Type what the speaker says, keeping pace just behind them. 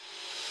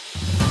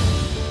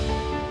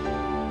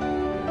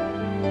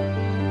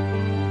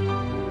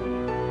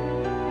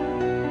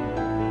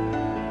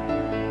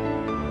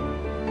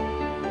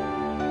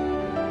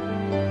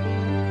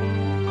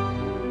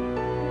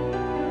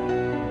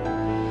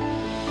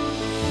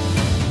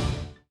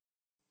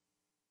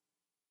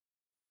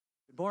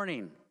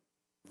Morning,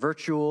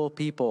 virtual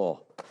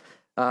people.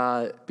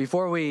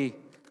 Before we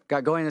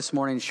got going this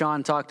morning,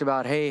 Sean talked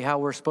about, how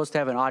we're supposed to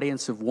have an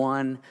audience of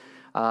one,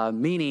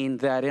 meaning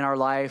that in our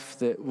life,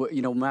 that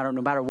no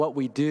matter what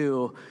we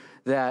do,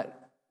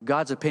 that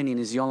God's opinion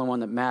is the only one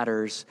that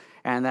matters,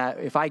 and that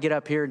if I get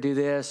up here and do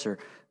this, or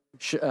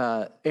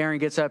Aaron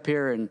gets up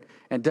here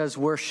and does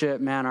worship,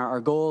 man,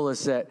 our goal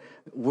is that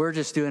we're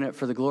just doing it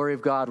for the glory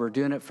of God. We're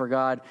doing it for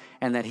God,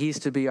 and that He's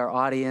to be our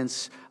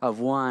audience of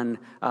one.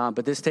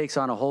 But this takes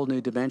on a whole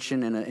new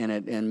dimension,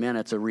 and man,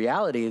 it's a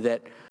reality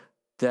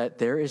that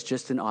there is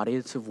just an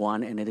audience of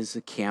one, and it is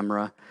the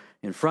camera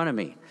in front of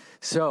me.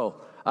 So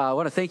I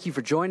want to thank you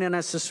for joining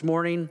us this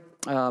morning.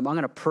 I'm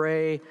going to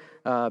pray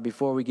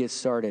before we get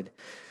started.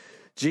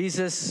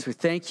 Jesus, we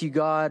thank you,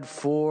 God,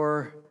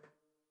 for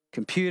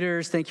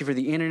computers. Thank you for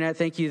the internet.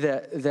 Thank you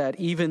that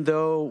even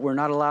though we're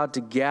not allowed to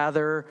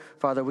gather,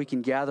 Father, we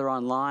can gather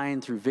online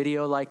through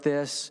video like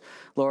this,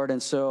 Lord.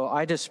 And so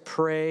I just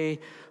pray,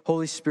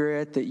 Holy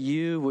Spirit, that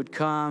you would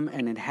come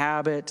and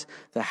inhabit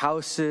the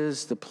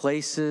houses, the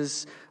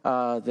places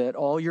that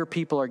all your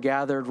people are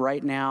gathered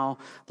right now,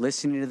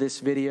 listening to this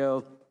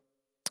video.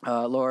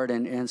 Lord,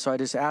 and so I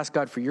just ask,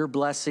 God, for your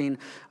blessing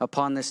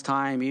upon this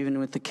time, even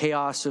with the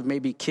chaos of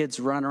maybe kids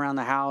running around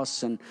the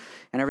house and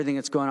everything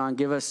that's going on.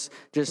 Give us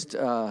just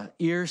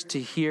ears to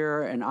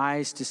hear and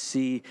eyes to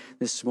see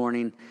this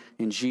morning,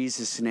 in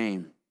Jesus'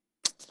 name.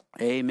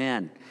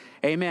 Amen.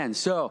 Amen.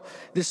 So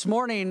this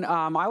morning,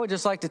 I would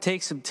just like to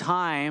take some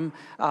time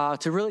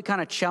to really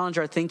kind of challenge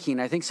our thinking.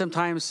 I think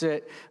sometimes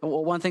that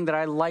one thing that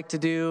I like to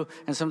do,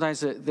 and sometimes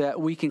that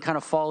we can kind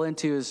of fall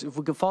into, is if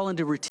we can fall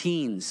into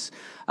routines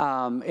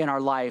in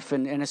our life,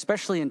 and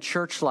especially in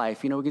church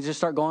life. We can just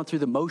start going through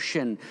the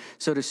motion,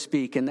 so to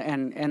speak.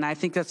 And I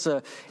think that's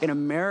in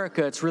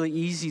America, it's really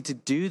easy to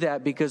do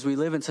that because we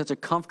live in such a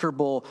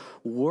comfortable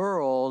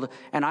world.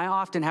 And I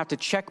often have to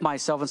check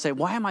myself and say,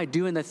 why am I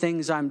doing the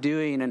things I'm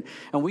doing? And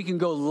we can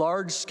go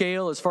large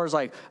scale as far as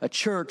like a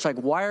church, like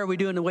why are we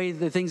doing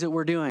the things that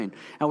we're doing?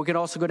 And we can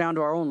also go down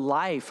to our own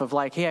life of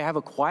like, hey, I have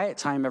a quiet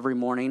time every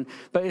morning,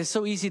 but it's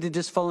so easy to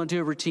just fall into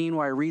a routine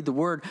where I read the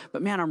word,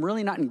 but man, I'm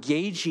really not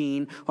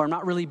engaging, or I'm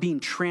not really being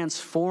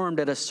transformed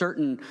at a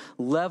certain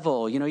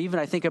level. Even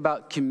I think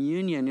about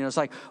communion, it's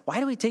like,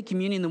 why do we take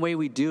communion the way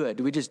we do it?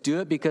 Do we just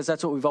do it because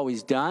that's what we've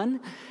always done?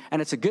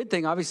 And it's a good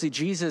thing. Obviously,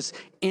 Jesus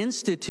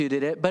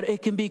instituted it, but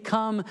it can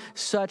become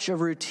such a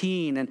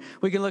routine. And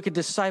we can look at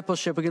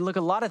discipleship. We can look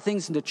at a lot of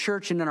things in the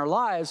church and in our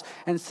lives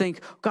and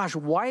think, gosh,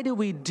 why do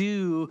we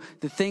do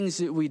the things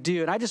that we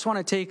do? And I just want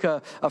to take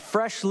a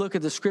fresh look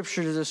at the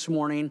scriptures this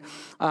morning,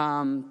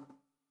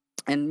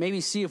 and maybe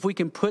see if we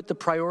can put the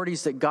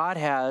priorities that God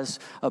has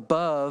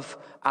above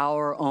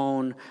our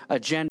own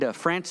agenda.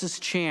 Francis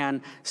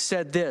Chan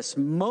said this: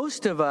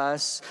 most of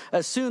us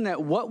assume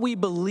that what we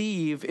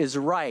believe is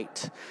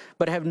right,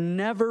 but have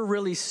never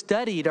really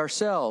studied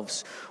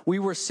ourselves. We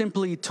were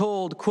simply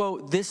told,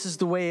 quote, "this is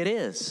the way it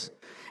is,"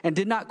 and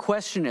did not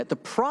question it. The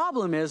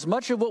problem is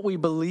much of what we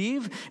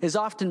believe is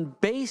often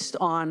based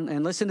on,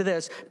 and listen to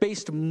this,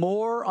 based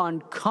more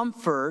on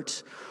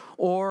comfort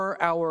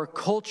or our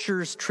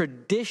culture's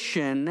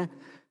tradition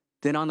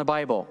than on the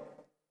Bible.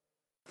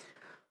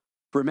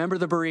 Remember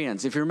the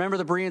Bereans. If you remember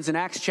the Bereans in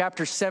Acts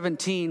chapter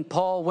 17,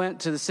 Paul went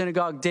to the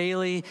synagogue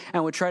daily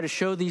and would try to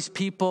show these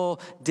people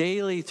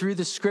daily through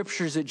the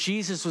scriptures that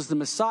Jesus was the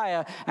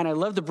Messiah. And I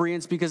love the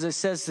Bereans because it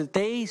says that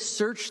they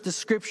searched the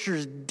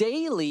scriptures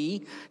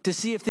daily to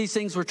see if these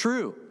things were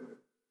true.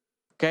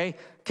 Okay?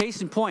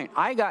 Case in point,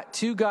 I got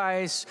two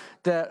guys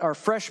that are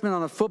freshmen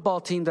on the football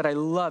team that I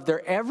love.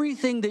 They're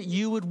everything that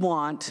you would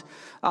want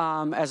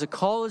as a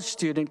college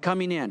student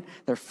coming in.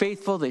 They're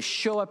faithful. They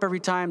show up every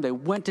time. They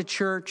went to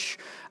church.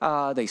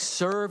 They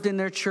served in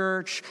their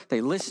church.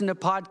 They listened to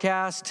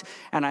podcasts.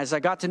 And as I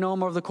got to know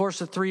them over the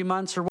course of 3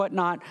 months or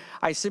whatnot,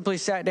 I simply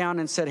sat down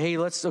and said, hey,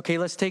 let's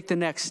take the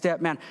next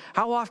step. Man,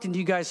 how often do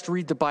you guys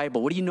read the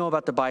Bible? What do you know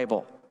about the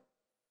Bible?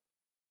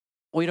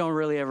 We don't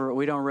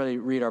really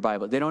read our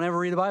Bible. They don't ever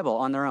read the Bible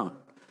on their own.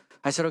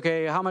 I said,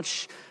 okay, how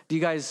much do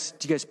you guys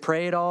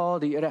pray at all?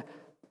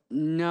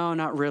 No,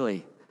 not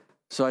really.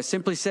 So I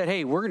simply said,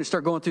 hey, we're going to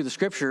start going through the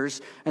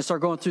scriptures and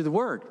start going through the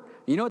word.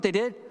 You know what they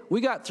did?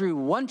 We got through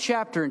one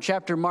chapter in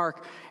chapter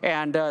Mark,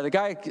 and the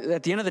guy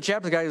at the end of the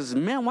chapter, the guy goes,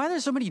 man, why are there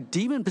so many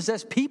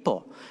demon-possessed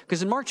people?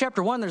 Because in Mark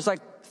chapter 1, there's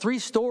like 3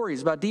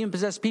 stories about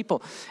demon-possessed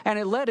people. And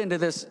it led into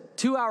this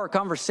 2-hour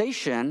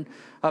conversation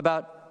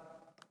about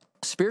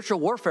spiritual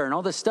warfare and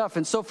all this stuff.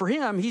 And so for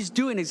him, he's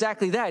doing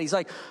exactly that. He's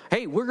like,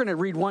 hey, we're going to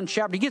read one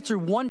chapter. He gets through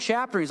one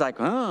chapter. He's like,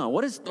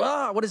 what is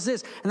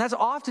this? And that's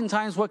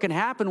oftentimes what can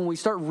happen when we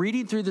start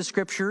reading through the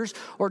scriptures,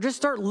 or just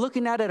start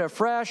looking at it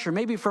afresh, or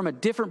maybe from a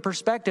different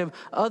perspective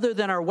other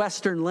than our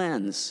Western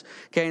lens.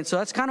 Okay. And so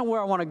that's kind of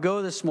where I want to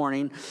go this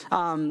morning.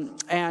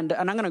 And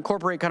I'm going to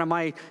incorporate kind of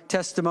my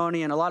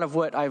testimony and a lot of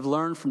what I've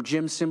learned from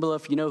Jim Cymbala.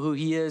 If you know who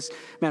he is,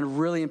 man,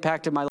 really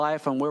impacted my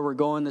life on where we're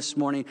going this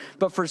morning.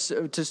 But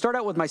to start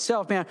out with myself,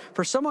 myself, man,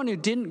 for someone who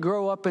didn't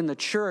grow up in the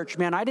church,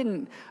 man, I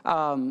didn't,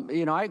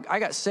 I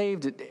got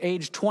saved at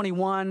age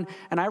 21,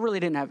 and I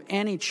really didn't have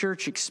any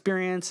church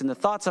experience, and the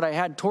thoughts that I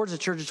had towards the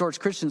church and towards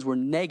Christians were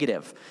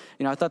negative.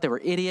 I thought they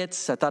were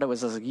idiots. I thought it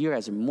was like, you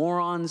guys are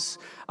morons.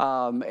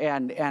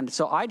 And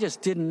so I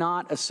just did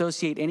not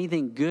associate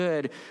anything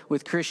good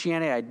with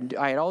Christianity.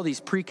 I had all these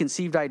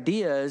preconceived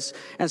ideas.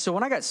 And so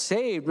when I got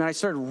saved, man, I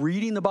started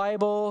reading the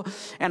Bible,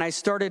 and I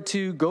started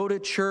to go to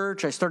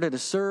church. I started to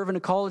serve in a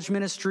college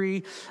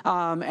ministry.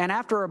 And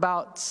after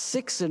about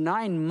 6 to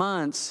 9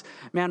 months,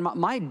 man,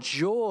 my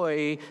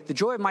joy, the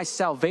joy of my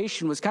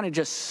salvation was kind of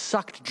just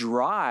sucked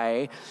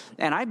dry.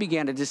 And I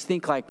began to just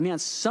think like, man,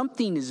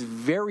 something is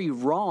very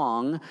wrong.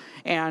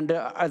 And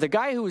the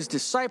guy who was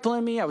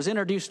discipling me, I was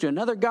introduced to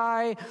another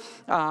guy.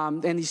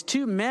 And these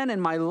two men in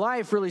my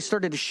life really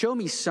started to show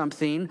me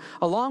something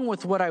along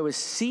with what I was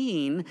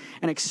seeing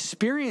and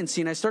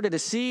experiencing. I started to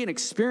see and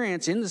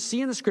experience in the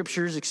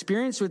scriptures,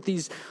 experience with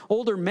these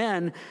older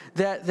men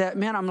that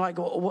man, I'm like,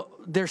 well,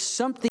 there's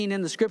something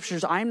in the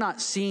scriptures I'm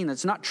not seeing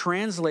that's not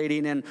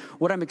translating in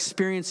what I'm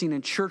experiencing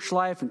in church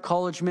life and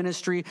college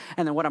ministry,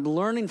 and then what I'm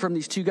learning from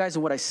these two guys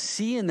and what I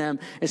see in them,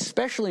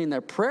 especially in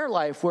their prayer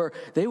life, where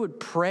they would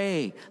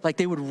pray, like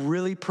they would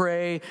really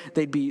pray.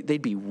 They'd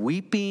be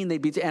weeping.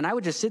 And I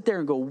would just sit there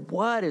and go,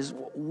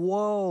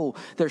 whoa,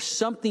 there's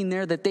something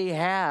there that they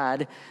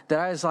had that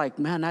I was like,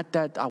 man,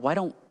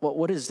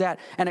 what is that?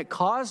 And it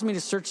caused me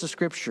to search the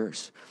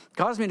scriptures. It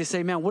caused me to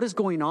say, man, what is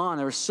going on?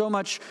 There was so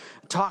much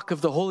talk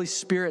of the Holy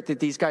Spirit that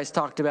these guys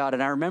talked about.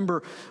 And I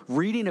remember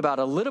reading about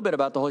a little bit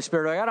about the Holy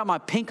Spirit. I got out my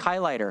pink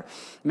highlighter.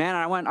 Man,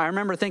 I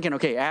remember thinking,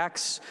 okay,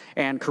 Acts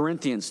and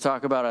Corinthians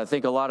talk about, I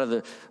think, a lot of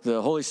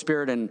the Holy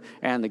Spirit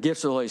and the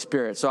gifts of the Holy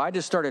Spirit. So I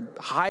just started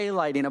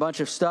highlighting a bunch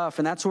of stuff.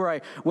 And that's where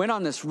I went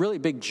on this really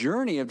big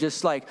journey of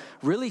just like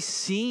really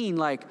seeing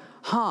like,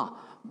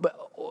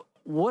 but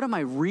what am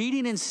I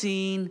reading and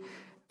seeing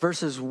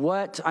versus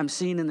what I'm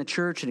seeing in the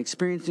church and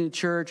experiencing in the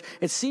church?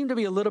 It seemed to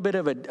be a little bit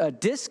of a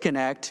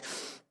disconnect.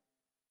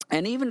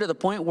 And even to the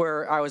point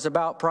where I was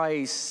about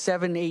probably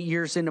 7-8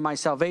 years into my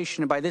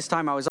salvation. And by this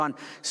time I was on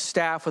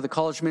staff with the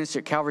college ministry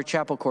at Calvary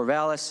Chapel,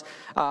 Corvallis.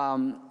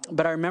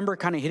 But I remember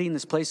kind of hitting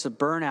this place of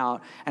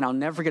burnout, and I'll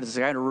never forget this.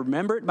 I had to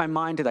remember it in my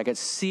mind that I could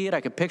see it. I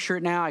could picture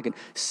it now. I could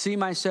see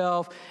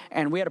myself.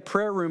 And we had a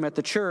prayer room at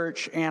the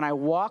church, and I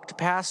walked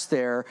past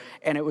there,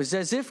 and it was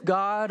as if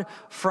God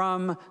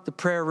from the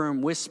prayer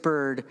room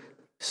whispered,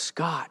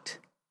 "Scott,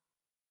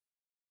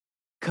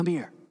 come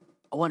here.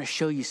 I want to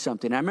show you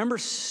something." I remember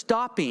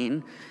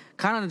stopping,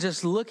 kind of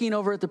just looking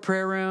over at the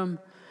prayer room,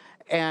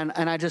 and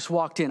I just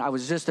walked in. I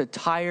was just a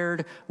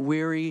tired,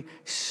 weary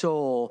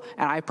soul,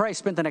 and I probably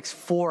spent the next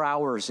 4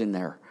 hours in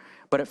there,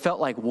 but it felt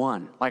like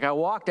one. Like I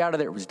walked out of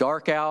there, it was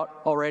dark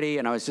out already,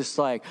 and I was just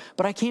like,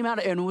 but I came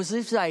out, and it was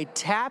as if I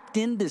tapped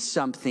into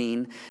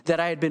something that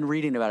I had been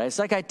reading about. It's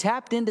like I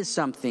tapped into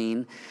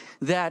something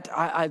that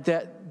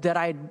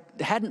I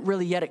hadn't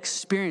really yet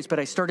experienced, but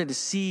I started to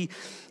see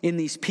in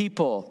these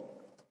people.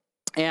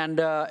 And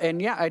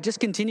yeah, I just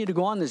continued to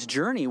go on this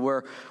journey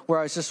where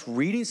I was just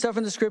reading stuff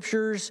in the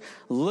scriptures,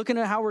 looking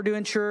at how we're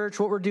doing church,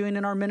 what we're doing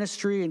in our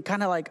ministry, and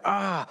kind of like,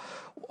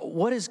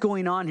 what is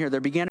going on here? There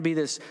began to be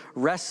this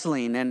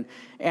wrestling,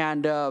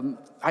 and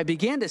I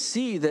began to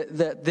see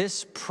that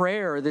this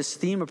prayer, this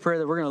theme of prayer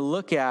that we're going to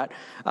look at,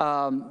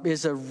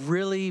 is a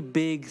really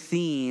big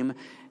theme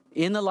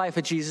in the life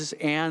of Jesus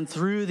and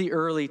through the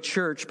early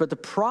church. But the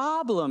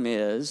problem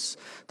is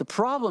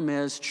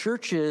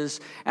churches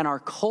and our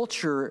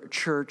culture,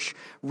 church,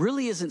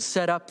 really isn't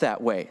set up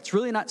that way. It's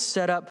really not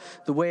set up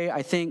the way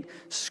I think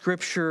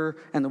Scripture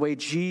and the way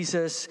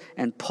Jesus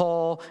and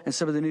Paul and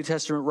some of the New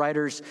Testament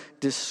writers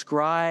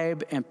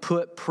describe and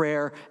put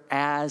prayer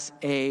as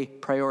a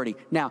priority.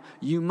 Now,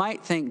 you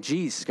might think,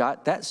 geez,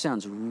 Scott, that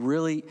sounds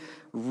really,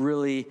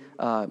 really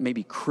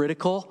maybe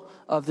critical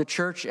of the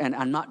church, and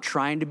I'm not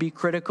trying to be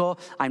critical.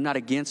 I'm not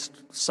against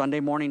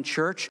Sunday morning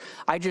church.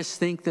 I just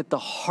think that the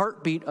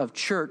heartbeat of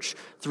church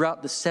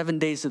throughout the 7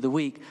 days of the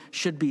week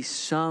should be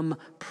some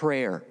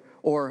prayer.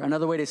 Or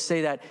another way to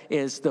say that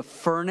is the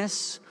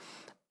furnace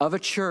of a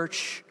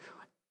church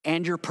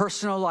and your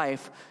personal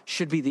life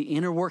should be the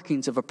inner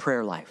workings of a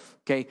prayer life.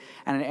 Okay,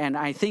 and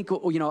I think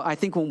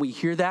when we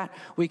hear that,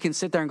 we can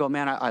sit there and go,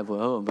 man,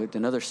 but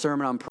another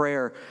sermon on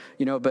prayer,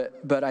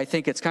 But I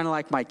think it's kind of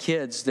like my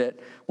kids that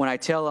when I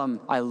tell them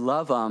I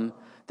love them,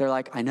 they're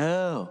like, I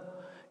know.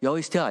 You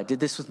always tell. I did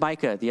this with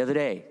Micah the other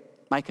day.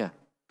 Micah,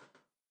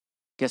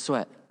 guess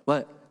what?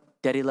 What?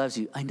 Daddy loves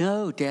you. I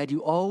know, Dad.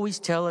 You always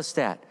tell us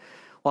that.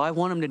 Well, I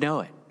want them to know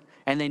it,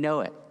 and they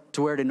know it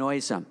to where it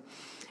annoys them.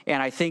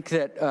 And I think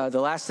that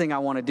the last thing I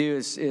want to do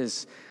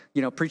is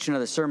preach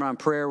another sermon on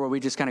prayer where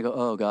we just kind of go,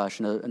 oh gosh,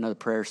 another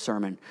prayer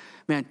sermon.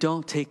 Man,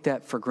 don't take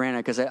that for granted,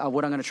 because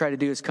what I'm going to try to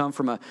do is come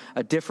from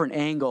a different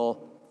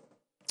angle.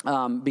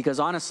 Because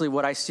honestly,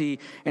 what I see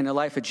in the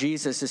life of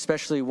Jesus,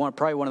 especially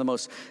probably one of the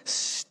most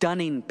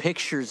stunning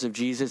pictures of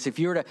Jesus, if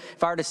I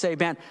were to say,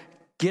 man,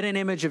 Get an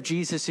image of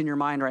Jesus in your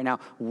mind right now.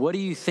 What do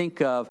you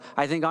think of?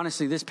 I think,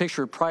 honestly, this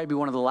picture would probably be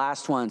one of the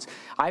last ones.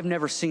 I've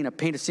never seen a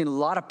paint. I've seen a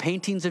lot of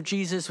paintings of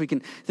Jesus. We can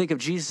think of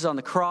Jesus on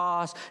the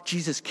cross,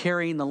 Jesus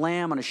carrying the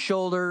lamb on his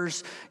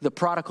shoulders, the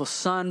prodigal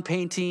son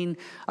painting.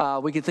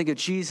 We can think of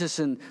Jesus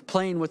and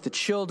playing with the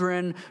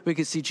children. We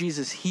could see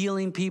Jesus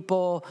healing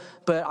people.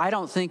 But I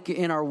don't think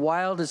in our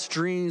wildest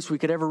dreams we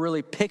could ever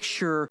really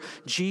picture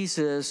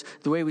Jesus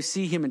the way we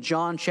see him in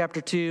John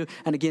chapter 2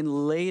 and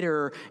again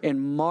later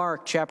in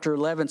Mark chapter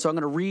 11. So I'm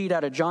going to read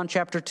out of John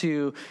chapter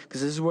 2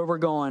 because this is where we're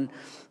going.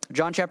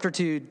 John chapter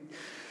 2,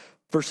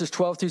 verses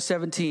 12 through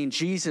 17.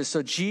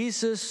 So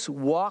Jesus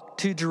walked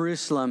to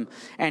Jerusalem,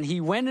 and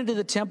he went into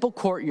the temple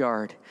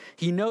courtyard.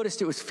 He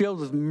noticed it was filled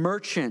with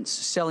merchants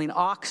selling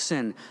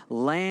oxen,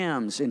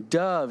 lambs, and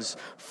doves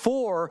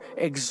for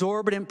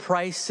exorbitant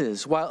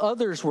prices, while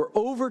others were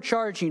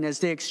overcharging as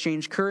they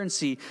exchanged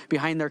currency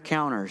behind their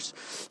counters.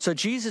 So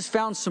Jesus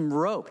found some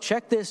rope.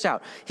 Check this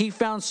out. He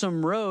found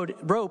some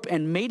rope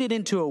and made it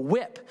into a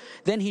whip.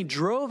 Then he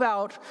drove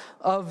out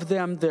of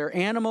them their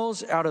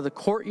animals out of the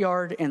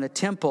courtyard and the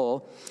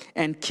temple,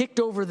 and kicked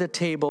over the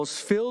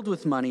tables filled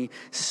with money,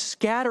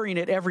 scattering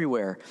it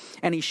everywhere.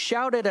 And he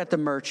shouted at the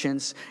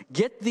merchants,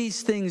 "Get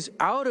these things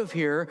out of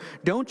here.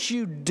 Don't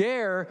you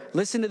dare,"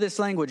 listen to this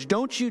language,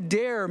 "don't you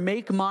dare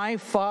make my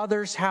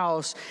Father's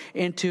house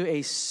into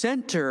a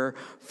center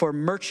for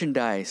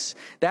merchandise."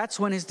 That's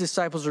when his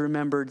disciples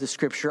remembered the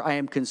scripture, "I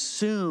am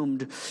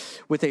consumed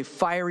with a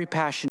fiery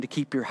passion to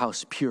keep your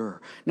house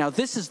pure." Now,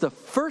 this is the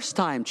first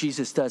time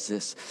Jesus does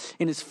this.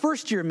 In his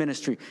first year of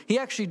ministry, he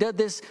actually did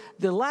this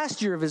the last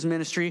year of his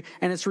ministry,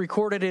 and it's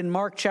recorded in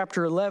Mark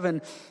chapter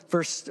 11,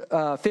 verse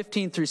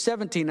 15 through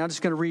 17. I'm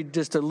just going to read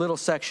just a little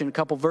section, a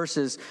couple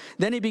verses.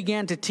 Then he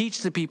began to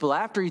teach the people.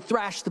 After he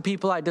thrashed the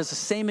people out, he does the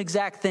same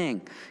exact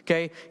thing,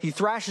 okay? He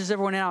thrashes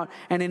everyone out,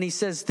 and then he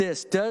says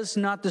this, "Does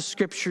not the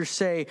scripture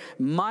say,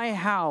 my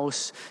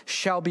house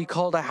shall be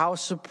called a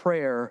house of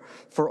prayer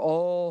for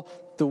all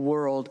the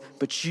world,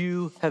 but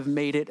you have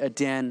made it a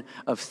den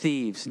of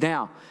thieves."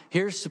 Now,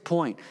 here's the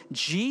point.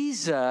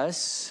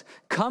 Jesus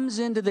comes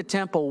into the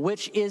temple,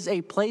 which is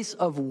a place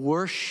of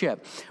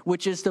worship,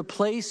 which is the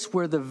place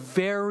where the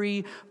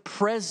very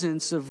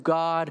presence of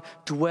God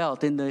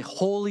dwelt, in the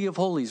Holy of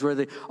Holies, where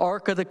the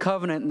Ark of the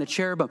Covenant and the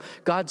cherubim,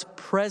 God's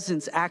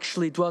presence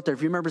actually dwelt there.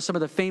 If you remember some of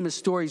the famous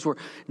stories where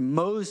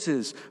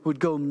Moses would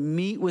go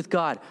meet with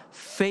God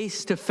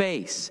face to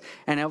face,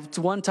 and at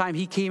one time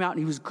he came out and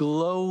he was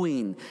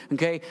glowing,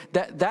 okay?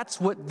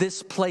 That's what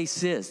this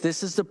place is.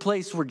 This is the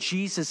place where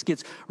Jesus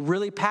gets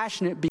really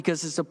passionate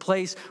because it's a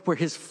place where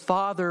his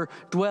Father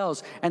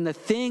dwells. And the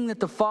thing that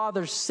the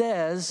Father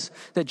says,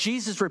 that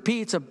Jesus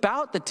repeats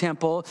about the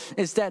temple,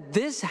 is that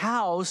this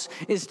house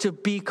is to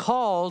be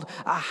called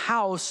a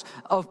house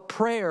of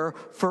prayer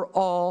for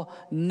all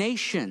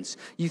nations.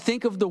 You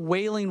think of the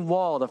Wailing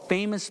Wall, the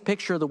famous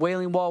picture of the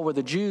Wailing Wall where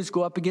the Jews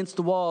go up against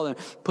the wall and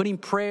putting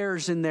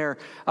prayers in there.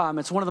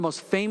 It's one of the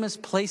most famous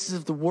places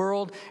of the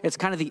world. It's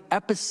kind of the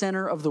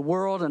epicenter of the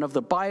world and of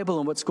the Bible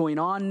and what's going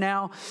on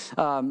now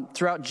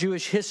throughout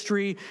Jewish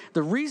history.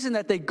 The reason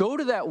that they go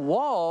to that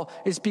wall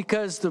is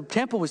because the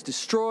temple was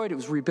destroyed. It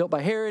was rebuilt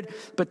by Herod.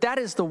 But that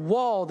is the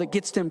wall that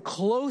gets them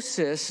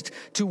closest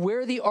to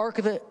where the Ark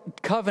of the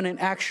Covenant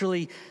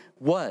actually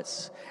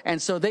was.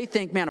 And so they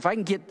think, man, if I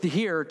can get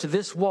here to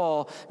this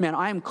wall, man,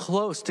 I am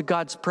close to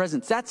God's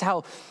presence. That's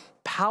how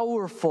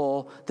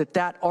powerful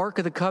that Ark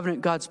of the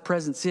Covenant, God's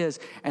presence, is.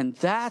 And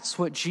that's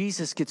what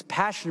Jesus gets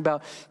passionate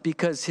about,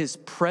 because his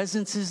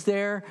presence is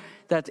there,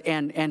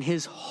 and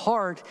his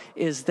heart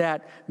is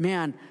that,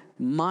 man,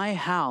 my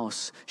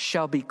house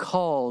shall be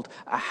called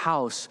a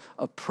house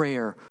of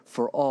prayer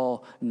for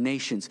all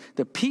nations.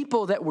 The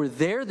people that were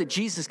there that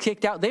Jesus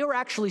kicked out, they were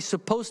actually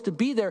supposed to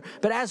be there.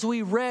 But as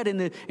we read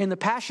in the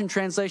Passion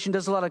Translation,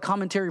 does a lot of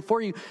commentary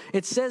for you,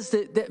 it says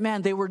that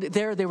man, they were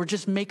there, they were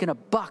just making a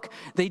buck.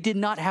 They did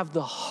not have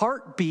the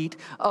heartbeat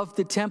of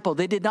the temple.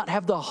 They did not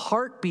have the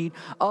heartbeat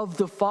of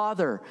the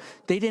Father.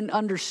 They didn't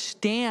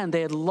understand.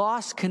 They had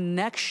lost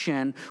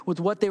connection with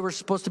what they were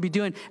supposed to be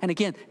doing. And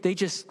again, they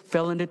just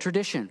fell into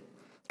tradition.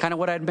 Kind of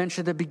what I'd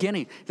mentioned at the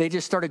beginning. They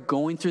just started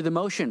going through the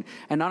motion.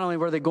 And not only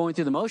were they going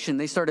through the motion,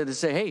 they started to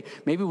say, hey,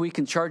 maybe we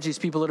can charge these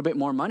people a little bit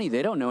more money.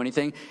 They don't know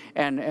anything.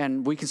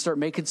 And we can start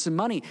making some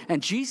money.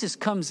 And Jesus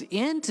comes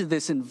into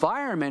this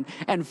environment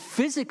and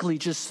physically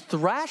just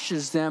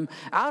thrashes them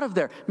out of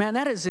there. Man,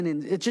 that is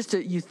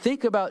you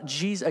think about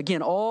Jesus,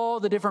 again, all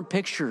the different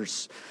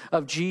pictures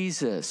of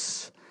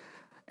Jesus.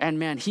 And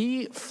man,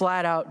 he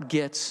flat out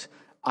gets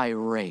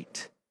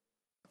irate.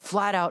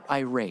 Flat out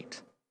irate.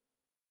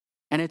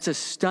 And it's a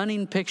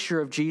stunning picture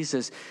of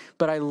Jesus,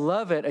 but I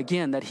love it,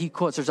 again, that he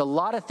quotes. There's a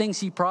lot of things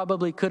he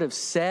probably could have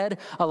said,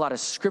 a lot of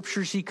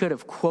scriptures he could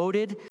have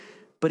quoted,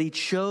 but he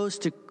chose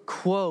to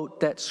quote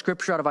that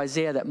scripture out of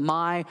Isaiah, that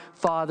my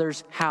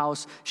Father's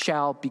house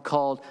shall be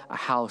called a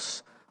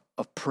house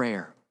of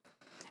prayer.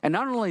 And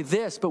not only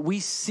this, but we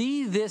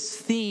see this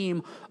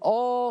theme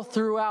all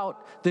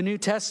throughout the New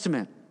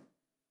Testament.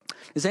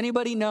 Does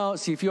anybody know?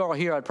 See, if you are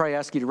here, I'd probably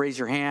ask you to raise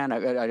your hand.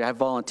 I have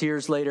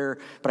volunteers later,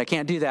 but I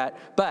can't do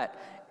that. But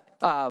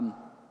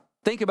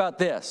think about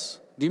this.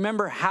 Do you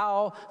remember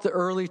how the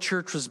early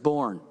church was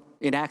born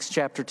in Acts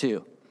chapter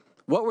 2?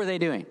 What were they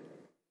doing?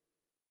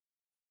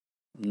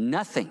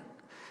 Nothing.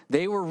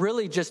 They were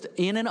really just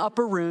in an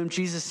upper room.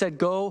 Jesus said,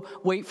 go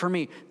wait for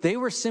me. They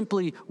were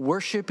simply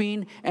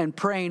worshiping and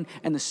praying,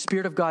 and the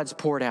Spirit of God's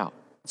poured out.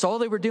 That's all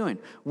they were doing,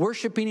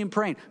 worshiping and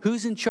praying.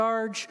 Who's in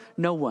charge?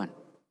 No one.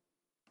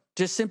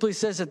 Just simply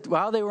says that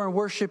while they were in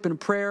worship and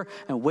prayer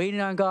and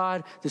waiting on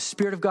God, the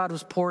Spirit of God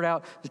was poured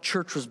out. The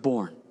church was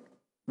born.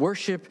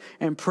 Worship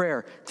and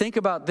prayer. Think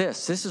about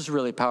this. This is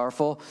really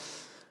powerful.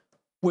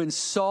 When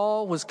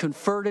Saul was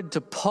converted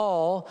to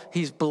Paul,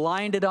 he's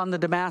blinded on the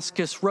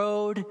Damascus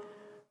road.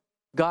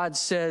 God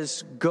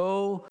says,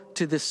 go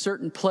to this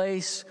certain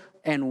place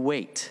and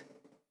wait.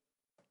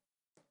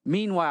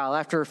 Meanwhile,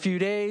 after a few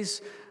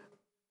days,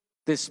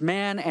 this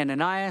man,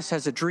 Ananias,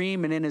 has a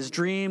dream, and in his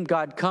dream,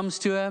 God comes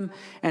to him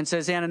and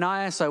says,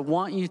 Ananias, I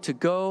want you to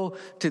go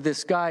to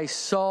this guy,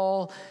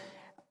 Saul,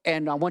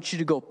 and I want you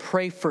to go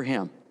pray for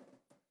him.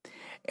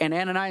 And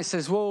Ananias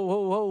says,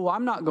 whoa,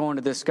 I'm not going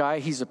to this guy.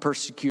 He's a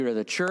persecutor of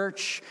the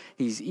church.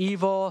 He's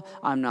evil.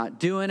 I'm not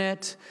doing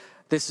it.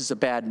 This is a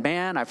bad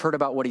man. I've heard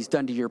about what he's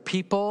done to your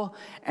people.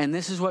 And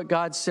this is what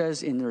God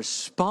says in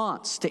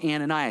response to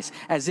Ananias,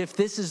 as if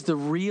this is the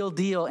real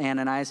deal,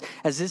 Ananias,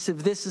 as if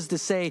this is to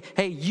say,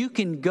 hey, you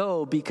can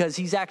go because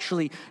he's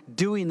actually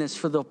doing this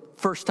for the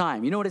first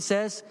time. You know what it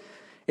says?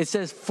 It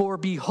says, for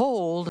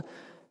behold,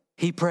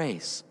 he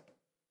prays.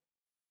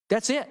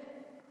 That's it.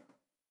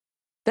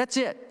 That's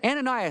it.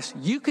 Ananias,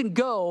 you can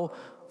go,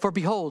 for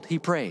behold, he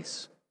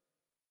prays.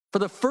 For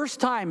the first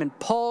time in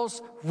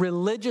Paul's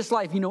religious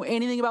life, you know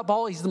anything about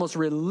Paul? He's the most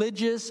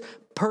religious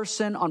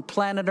person on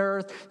planet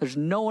Earth. There's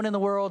no one in the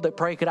world that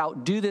probably could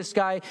outdo this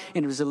guy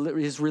in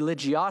his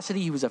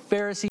religiosity. He was a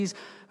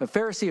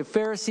Pharisee of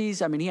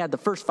Pharisees. I mean, he had the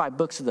first 5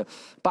 books of the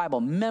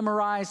Bible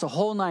memorized, the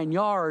whole 9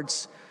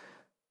 yards.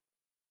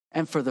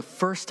 And for the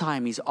first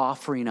time, he's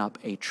offering up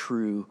a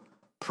true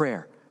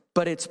prayer.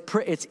 But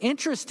it's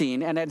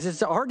interesting, and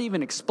it's hard to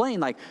even explain.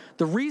 Like,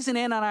 the reason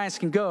Ananias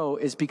can go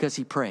is because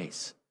he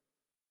prays.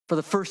 For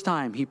the first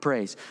time, he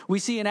prays. We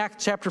see in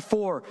Acts chapter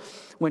 4,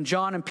 when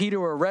John and Peter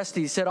were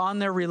arrested, he said on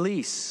their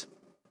release,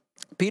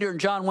 Peter and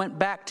John went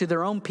back to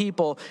their own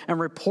people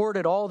and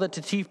reported all that the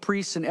chief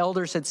priests and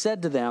elders had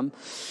said to them.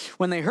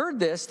 When they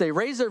heard this, they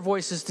raised their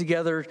voices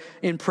together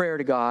in prayer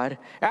to God.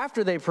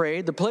 After they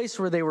prayed, the place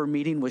where they were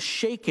meeting was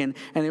shaken,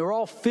 and they were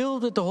all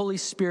filled with the Holy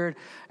Spirit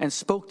and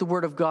spoke the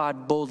word of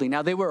God boldly.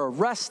 Now, they were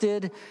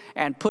arrested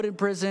and put in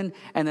prison,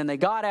 and then they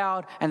got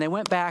out, and they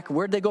went back.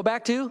 Where'd they go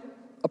back to?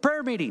 A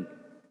prayer meeting.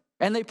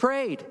 And they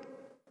prayed.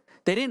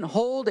 They didn't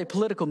hold a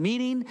political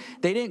meeting.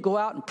 They didn't go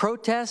out and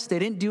protest. They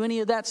didn't do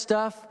any of that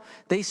stuff.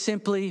 They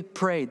simply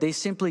prayed. They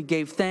simply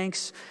gave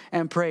thanks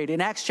and prayed.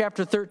 In Acts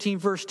chapter 13,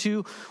 verse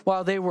 2,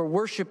 while they were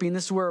worshiping,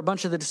 this is where a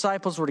bunch of the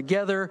disciples were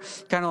together,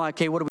 kind of like,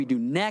 okay, what do we do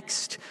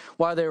next?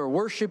 While they were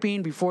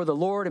worshiping before the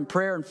Lord in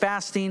prayer and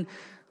fasting,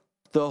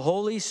 the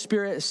Holy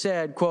Spirit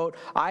said, quote,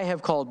 I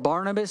have called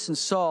Barnabas and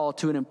Saul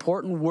to an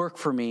important work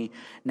for me.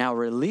 Now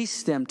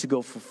release them to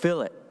go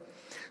fulfill it.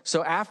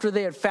 So after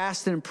they had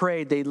fasted and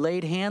prayed, they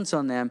laid hands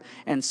on them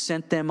and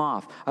sent them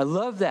off. I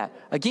love that.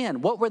 Again,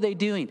 what were they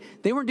doing?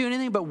 They weren't doing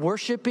anything but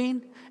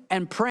worshiping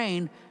and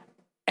praying,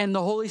 and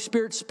the Holy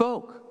Spirit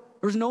spoke.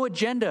 There was no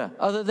agenda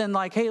other than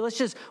like, hey,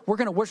 we're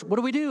going to worship. What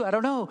do we do? I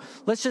don't know.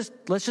 Let's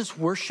just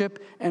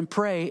worship and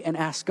pray and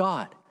ask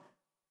God.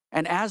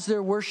 And as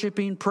they're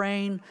worshiping,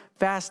 praying,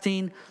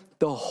 fasting,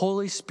 the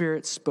Holy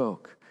Spirit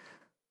spoke.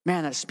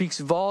 Man, that speaks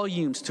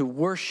volumes to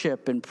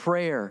worship and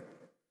prayer.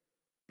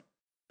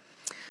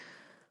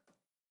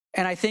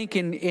 And I think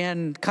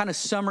in kind of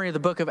summary of the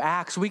book of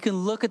Acts, we can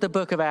look at the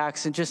book of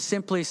Acts and just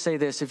simply say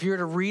this. If you were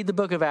to read the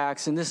book of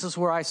Acts, and this is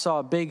where I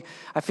saw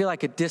I feel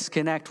like a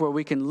disconnect where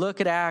we can look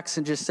at Acts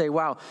and just say,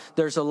 wow,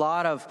 there's a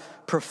lot of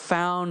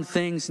profound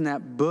things in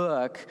that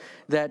book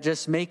that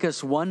just make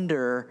us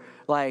wonder,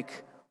 like,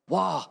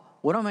 wow,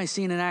 what am I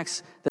seeing in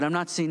Acts that I'm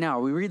not seeing now?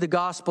 We read the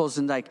Gospels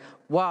and like,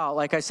 wow,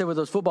 like I said with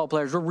those football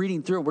players, we're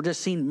reading through it. We're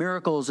just seeing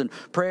miracles and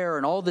prayer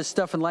and all this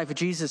stuff in the life of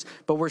Jesus,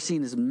 but we're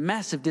seeing this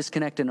massive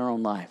disconnect in our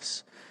own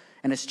lives.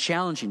 And it's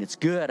challenging. It's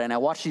good. And I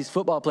watch these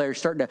football players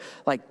starting to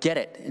like get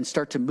it and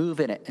start to move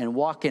in it and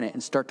walk in it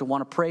and start to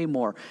want to pray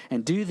more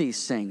and do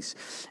these things.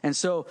 And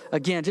so,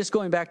 again, just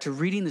going back to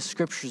reading the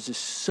scriptures is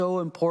so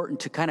important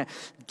to kind of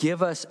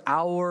give us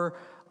our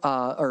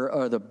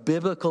or the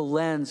biblical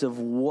lens of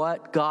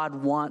what God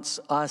wants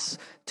us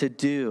to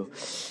do.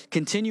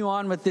 Continue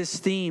on with this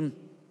theme.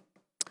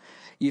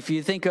 If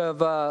you think of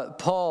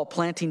Paul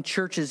planting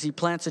churches, he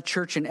plants a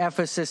church in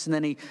Ephesus, and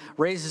then he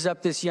raises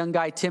up this young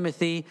guy,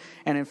 Timothy.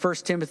 And in 1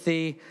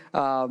 Timothy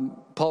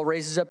Paul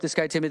raises up this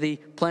guy, Timothy,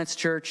 plants a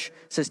church,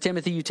 says,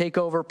 Timothy, you take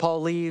over.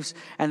 Paul leaves.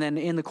 And then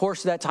in the course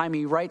of that time,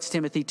 he writes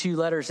Timothy 2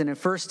 letters. And in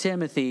 1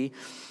 Timothy,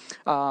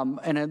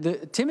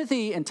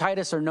 Timothy and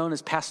Titus are known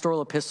as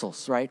pastoral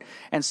epistles, right?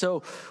 And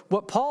so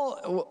what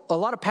a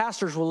lot of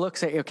pastors will look,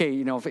 say,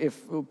 okay,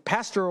 if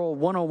pastoral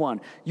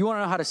 101, you want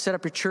to know how to set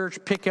up your church,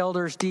 pick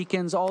elders,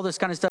 deacons, all this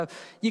kind of stuff,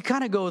 you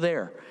kind of go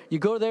there. You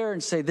go there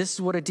and say, this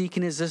is what a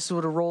deacon is, this is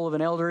what a role of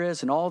an elder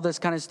is, and all this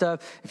kind of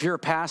stuff. If you're a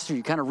pastor,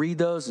 you kind of read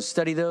those and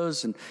study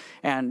those,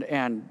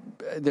 and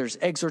there's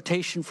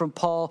exhortation from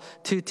Paul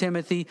to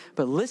Timothy.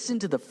 But listen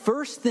to the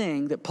first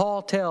thing that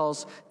Paul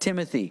tells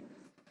Timothy.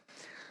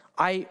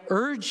 I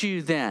urge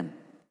you then,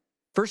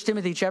 1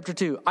 Timothy chapter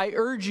 2, I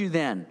urge you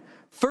then,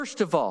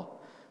 first of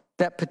all,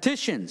 that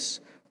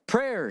petitions,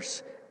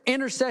 prayers,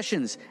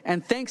 intercessions,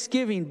 and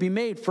thanksgiving be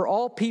made for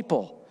all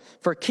people,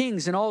 for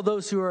kings and all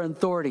those who are in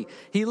authority.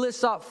 He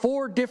lists out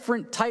 4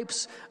 different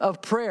types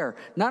of prayer.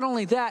 Not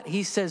only that,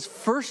 he says,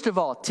 first of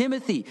all,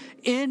 Timothy,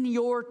 in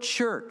your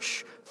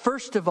church,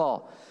 first of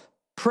all,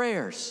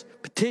 prayers,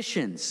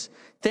 petitions,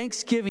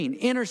 thanksgiving,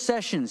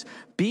 intercessions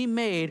be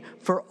made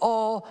for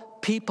all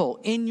people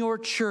in your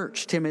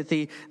church,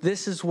 Timothy.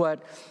 This is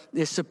what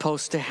is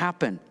supposed to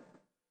happen.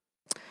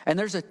 And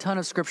there's a ton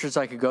of scriptures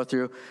I could go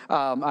through,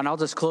 and I'll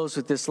just close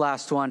with this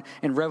last one.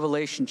 In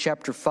Revelation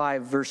chapter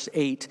 5, verse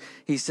 8,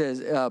 he says,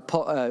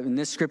 in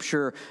this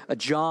scripture,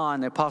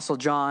 John, the Apostle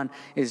John,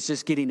 is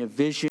just getting a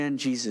vision.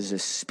 Jesus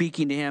is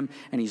speaking to him,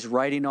 and he's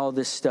writing all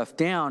this stuff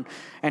down.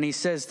 And he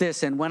says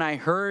this, and when I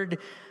heard,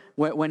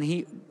 when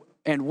he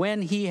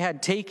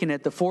had taken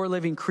it, the 4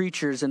 living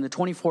creatures and the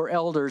 24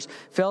 elders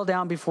fell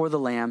down before the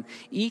Lamb.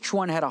 Each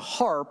one had a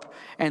harp,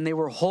 and they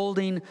were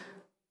holding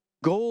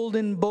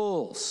golden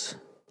bowls.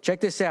 Check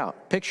this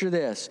out. Picture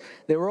this.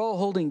 They were all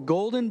holding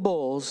golden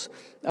bowls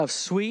of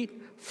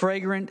sweet,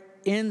 fragrant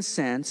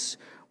incense,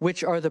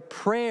 which are the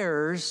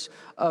prayers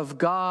of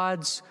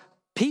God's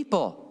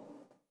people.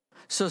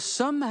 So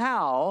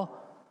somehow,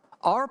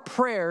 our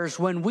prayers,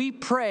 when we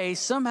pray,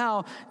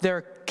 somehow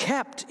they're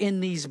kept in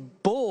these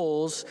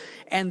bowls,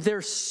 and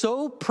they're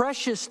so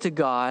precious to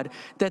God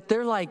that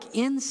they're like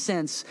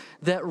incense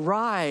that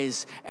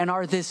rise and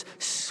are this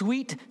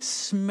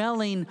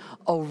sweet-smelling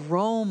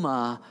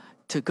aroma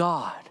to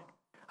God.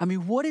 I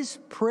mean, what is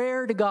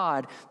prayer to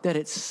God that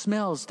it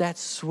smells that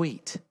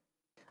sweet?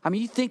 I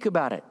mean, you think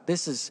about it.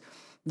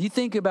 You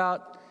think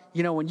about,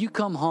 when you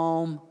come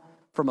home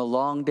from a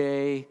long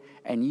day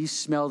and you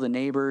smell the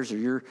neighbors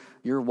or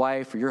your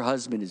wife or your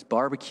husband is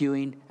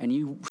barbecuing, and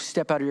you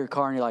step out of your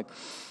car and you're like,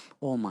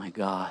 oh my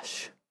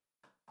gosh,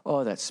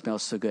 oh, that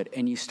smells so good.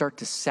 And you start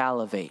to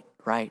salivate,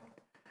 right?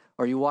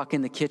 Or you walk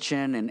in the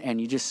kitchen and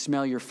you just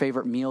smell your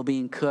favorite meal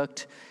being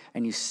cooked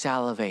and you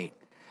salivate.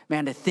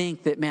 Man, to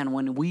think that,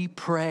 when we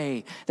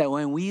pray, that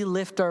when we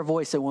lift our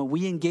voice, that when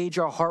we engage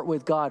our heart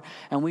with God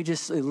and we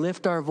just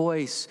lift our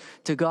voice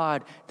to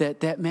God,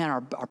 that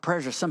our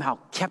prayers are somehow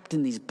kept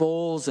in these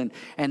bowls and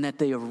that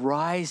they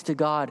arise to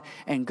God,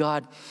 and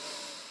God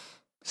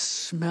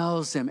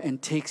smells them and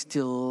takes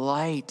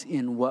delight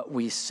in what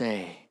we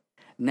say.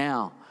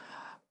 Now,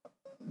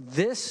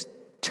 this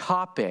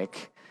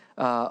topic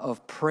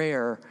of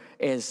prayer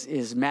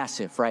is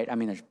massive, right? I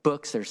mean, there's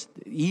books, there's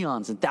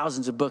eons and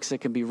thousands of books that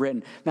can be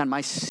written. Man,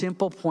 my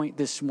simple point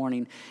this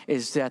morning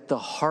is that the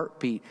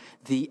heartbeat,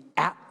 the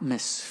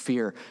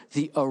atmosphere,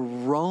 the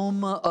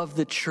aroma of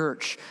the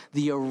church,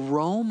 the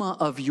aroma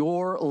of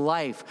your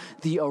life,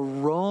 the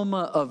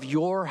aroma of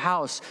your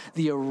house,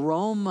 the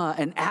aroma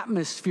and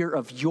atmosphere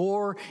of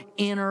your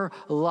inner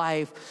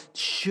life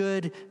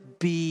should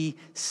be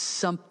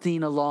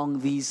something along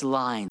these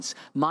lines.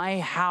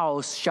 My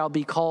house shall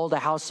be called a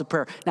house of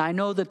prayer. Now, I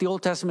know that the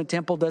Old Testament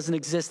temple doesn't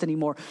exist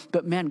anymore,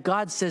 but man,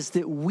 God says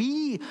that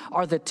we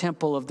are the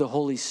temple of the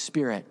Holy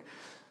Spirit,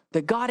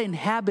 that God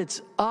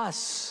inhabits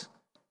us,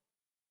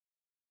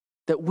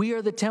 that we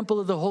are the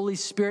temple of the Holy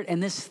Spirit.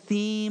 And this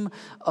theme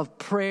of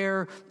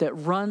prayer that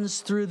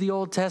runs through the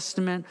Old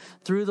Testament,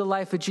 through the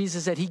life of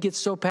Jesus, that he gets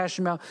so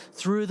passionate about,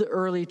 through the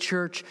early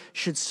church,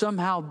 should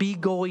somehow be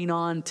going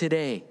on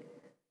today.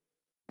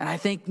 And I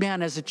think,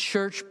 man, as a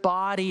church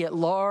body at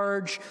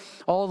large,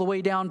 all the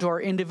way down to our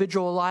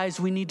individual lives,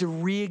 we need to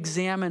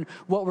re-examine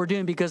what we're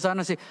doing. Because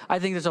honestly, I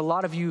think there's a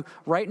lot of you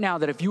right now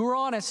that if you were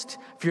honest,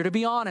 if you're to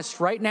be honest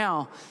right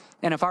now,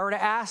 and if I were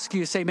to ask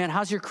you, say, man,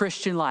 how's your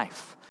Christian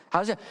life?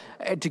 How's it?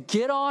 To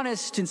get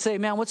honest and say,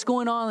 man, what's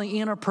going on in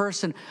the inner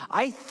person?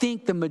 I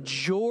think the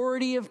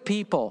majority of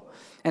people,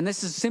 and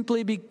this is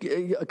simply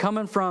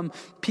coming from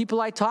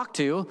people I talk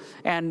to,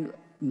 and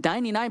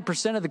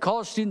 99% of the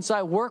college students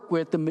I work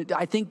with,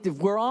 I think if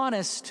we're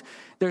honest,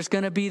 there's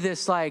going to be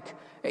this like,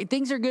 hey,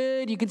 things are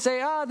good. You can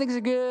say, things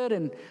are good,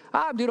 and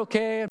I'm doing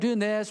okay. I'm doing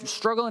this. I'm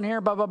struggling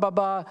here, blah, blah, blah,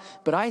 blah.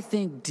 But I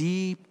think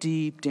deep,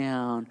 deep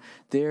down,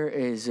 there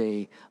is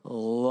a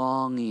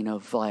longing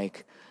of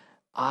like,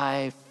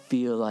 I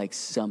feel like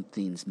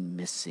something's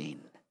missing.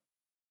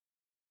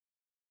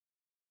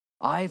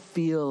 I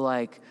feel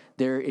like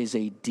there is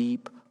a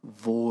deep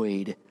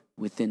void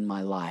within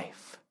my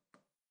life.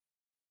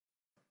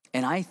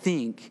 And I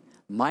think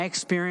my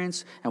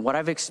experience and what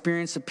I've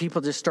experienced, that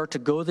people just start to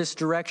go this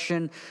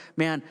direction,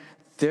 man,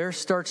 there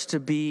starts to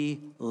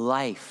be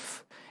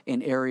life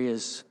in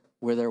areas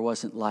where there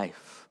wasn't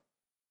life.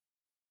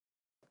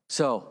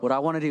 So what I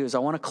want to do is I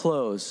want to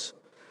close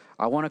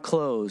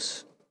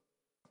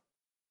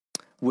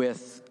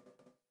with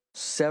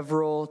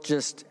several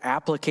just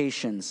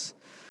applications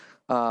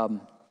that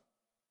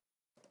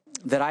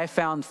I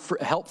found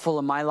helpful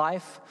in my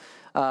life,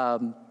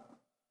 that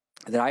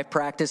I've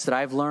practiced, that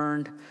I've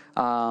learned,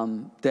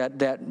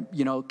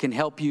 that can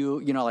help you.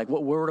 Like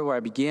where do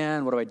I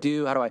begin? What do I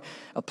do? How do I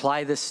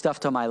apply this stuff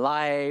to my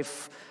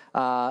life?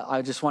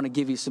 I just want to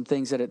give you some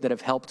things that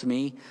have helped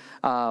me.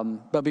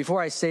 But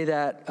before I say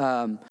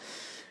that,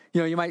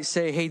 you might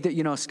say, hey,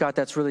 Scott,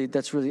 that's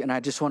really, and I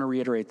just want to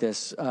reiterate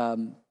this.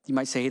 You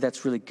might say, hey,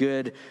 that's really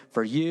good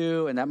for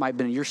you, and that might have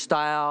been your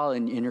style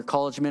and in your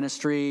college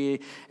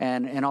ministry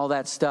and all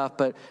that stuff.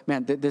 But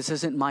man, this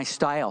isn't my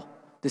style.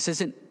 This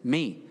isn't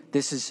me.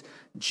 This is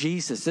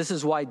Jesus. This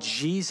is why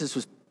Jesus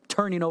was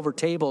turning over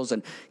tables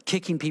and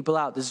kicking people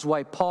out. This is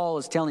why Paul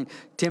is telling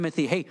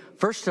Timothy, hey,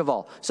 first of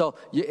all, so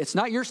it's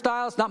not your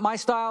style, it's not my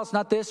style, it's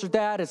not this or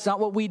that, it's not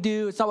what we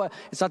do, it's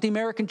not the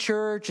American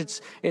church,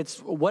 it's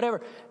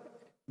whatever.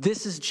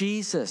 This is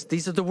Jesus.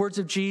 These are the words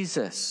of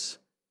Jesus.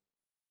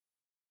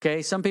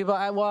 Okay, some people,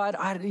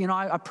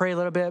 I pray a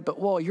little bit, but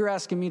you're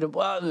asking me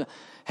to,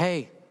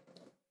 hey,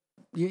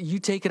 you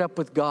take it up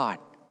with God,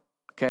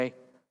 okay?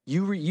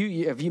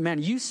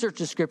 You search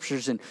the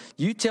scriptures and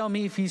you tell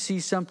me if you see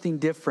something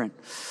different.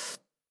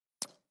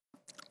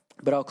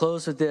 But I'll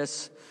close with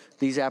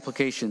these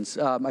applications.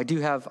 I do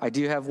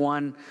have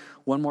one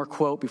more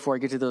quote before I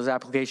get to those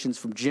applications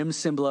from Jim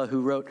Cymbala,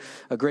 who wrote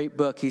a great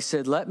book. He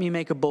said, let me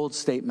make a bold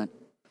statement.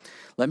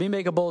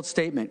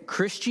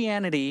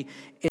 Christianity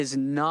is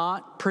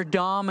not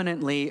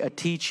predominantly a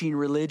teaching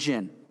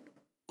religion.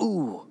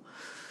 Ooh.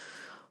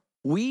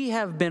 We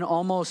have been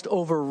almost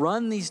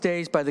overrun these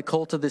days by the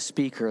cult of the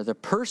speaker. The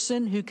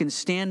person who can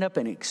stand up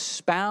and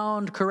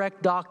expound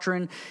correct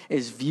doctrine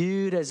is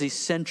viewed as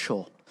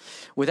essential.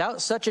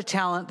 Without such a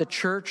talent, the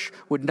church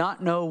would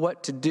not know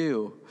what to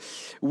do.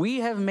 We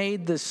have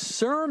made the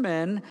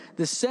sermon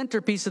the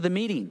centerpiece of the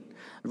meeting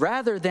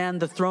rather than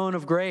the throne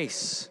of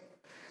grace.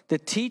 The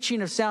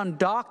teaching of sound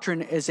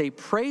doctrine is a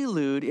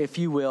prelude, if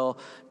you will,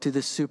 to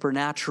the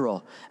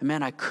supernatural. And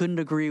man, I couldn't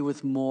agree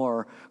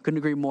more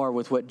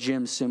with what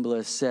Jim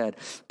Cymbala said.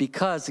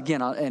 Because,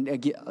 again,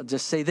 I'll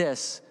just say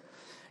this.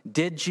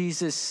 Did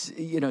Jesus,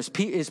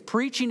 is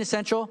preaching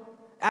essential?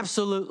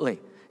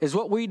 Absolutely. Is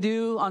what we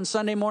do on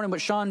Sunday morning,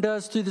 what Sean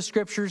does through the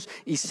scriptures,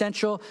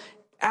 essential?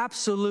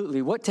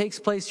 Absolutely. What takes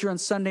place here on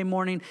Sunday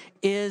morning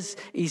is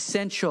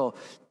essential.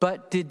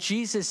 But did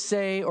Jesus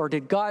say, or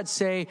did God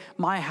say,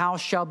 my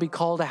house shall be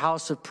called a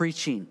house of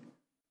preaching?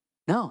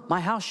 No, my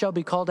house shall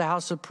be called a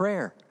house of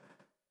prayer.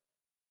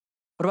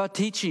 What about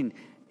teaching?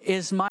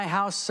 Is my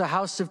house a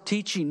house of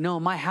teaching? No,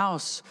 my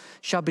house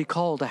shall be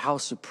called a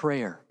house of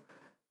prayer.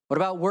 What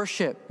about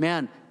worship?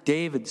 Man,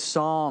 David,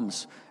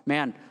 Psalms,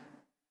 man,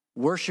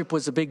 worship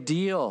was a big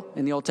deal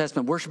in the Old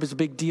Testament. Worship is a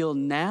big deal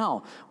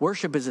now.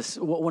 Worship is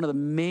one of the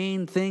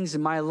main things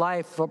in my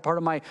life, part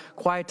of my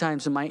quiet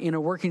times and my inner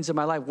workings of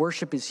my life.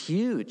 Worship is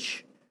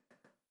huge.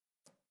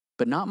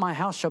 But not my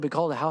house shall be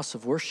called a house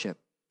of worship.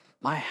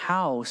 My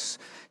house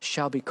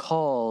shall be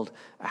called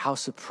a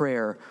house of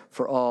prayer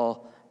for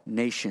all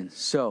nations.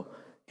 So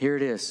here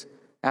it is,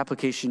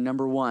 application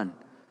number 1.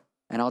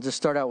 And I'll just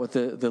start out with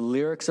the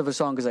lyrics of a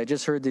song because I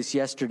just heard this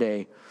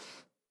yesterday.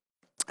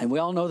 And we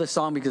all know the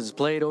song because it's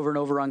played over and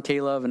over on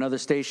K-Love and other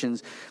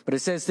stations. But it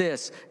says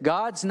this: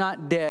 God's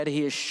not dead,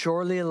 he is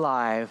surely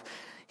alive.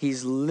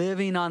 He's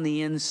living on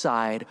the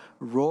inside,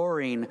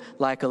 roaring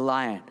like a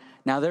lion.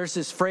 Now there's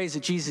this phrase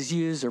that Jesus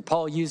used, or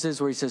Paul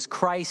uses, where he says,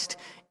 Christ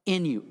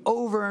in you,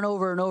 over and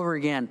over and over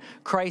again.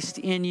 Christ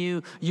in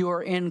you, you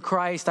are in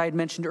Christ. I had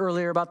mentioned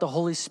earlier about the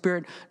Holy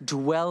Spirit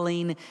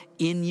dwelling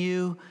in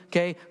you,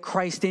 okay?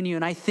 Christ in you.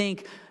 And I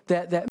think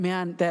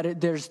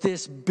that there's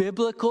this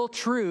biblical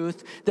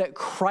truth that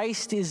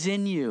Christ is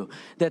in you,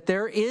 that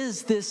there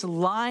is this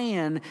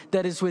lion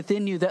that is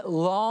within you that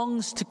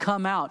longs to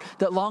come out,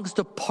 that longs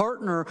to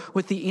partner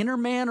with the inner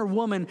man or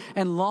woman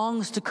and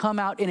longs to come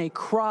out in a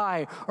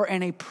cry or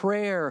in a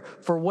prayer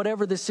for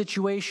whatever the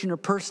situation or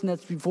person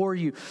that's before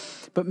you.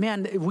 But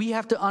man, we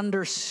have to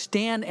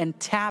understand and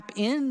tap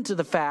into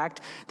the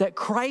fact that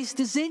Christ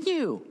is in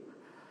you.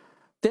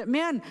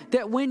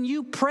 That when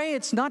you pray,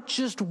 it's not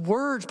just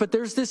words, but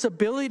there's this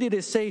ability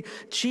to say,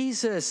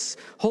 Jesus,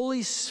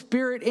 Holy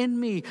Spirit in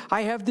me,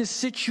 I have this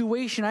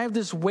situation, I have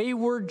this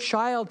wayward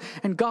child,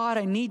 and God,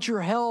 I need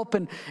your help,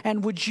 and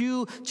would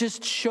you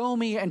just show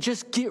me and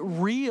just get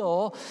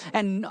real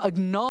and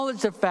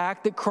acknowledge the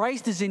fact that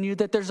Christ is in you,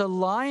 that there's a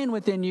lion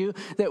within you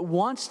that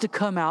wants to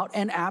come out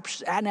and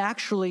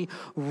actually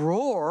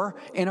roar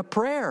in a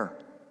prayer.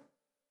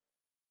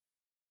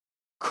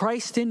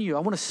 Christ in you. I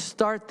want to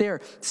start there.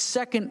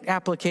 Second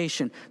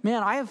application.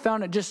 Man, I have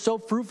found it just so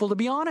fruitful, to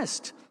be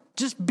honest.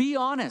 Just be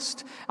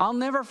honest. I'll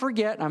never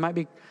forget, I might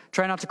be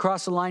trying not to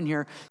cross the line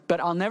here, but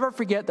I'll never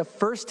forget the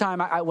first time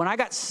when I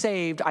got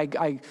saved,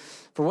 I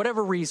for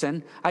whatever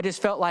reason, I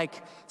just felt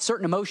like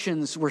certain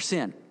emotions were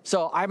sin.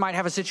 So I might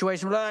have a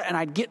situation and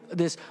I'd get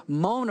this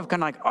moment of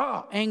kind of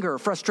like, anger,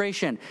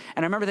 frustration.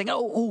 And I remember thinking,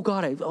 oh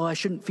God, I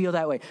shouldn't feel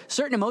that way.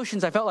 Certain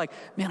emotions, I felt like,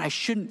 man, I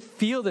shouldn't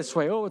feel this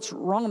way. Oh, what's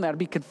wrong with that? I'd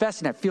be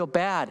confessing, I feel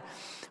bad.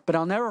 But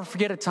I'll never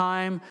forget a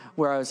time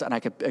where it's one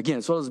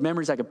of those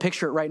memories, I could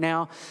picture it right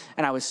now.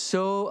 And I was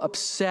so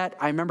upset.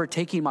 I remember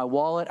taking my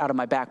wallet out of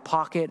my back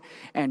pocket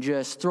and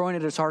just throwing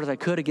it as hard as I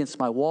could against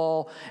my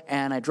wall.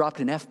 And I dropped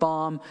an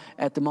F-bomb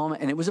at the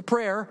moment. And it was a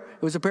prayer.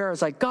 I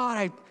was like,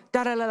 God,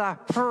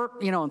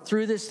 and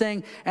threw this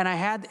thing. And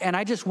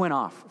I just went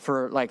off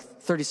for like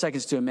 30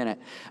 seconds to a minute.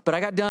 But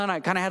I got done.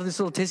 I kind of had this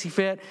little tissy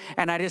fit.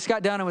 And I just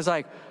got done and was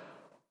like,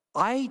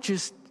 I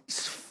just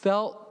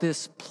felt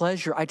this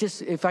pleasure.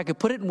 If I could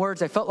put it in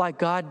words, I felt like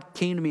God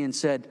came to me and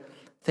said,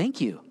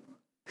 thank you.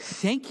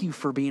 Thank you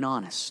for being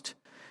honest.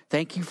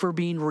 Thank you for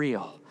being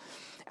real.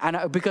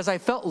 And because I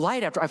felt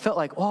light after, I felt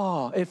like,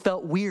 it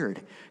felt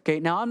weird. Okay,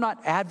 now I'm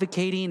not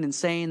advocating and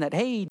saying that,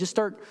 hey, just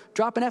start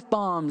dropping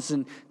F-bombs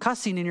and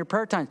cussing in your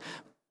prayer times.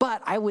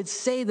 But I would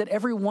say that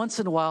every once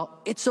in a while,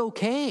 it's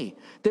okay.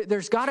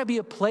 There's got to be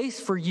a place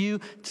for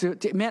you to,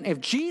 man, if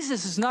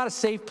Jesus is not a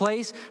safe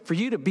place for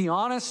you to be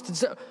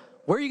honest,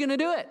 where are you going to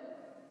do it?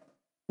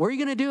 Where are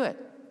you going to do it?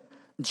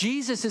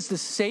 Jesus is the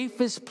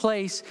safest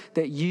place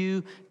that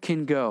you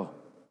can go.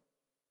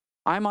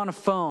 I'm on a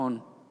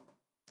phone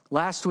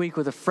last week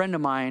with a friend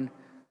of mine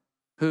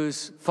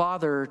whose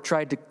father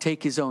tried to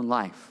take his own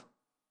life.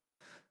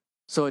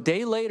 So a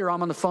day later,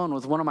 I'm on the phone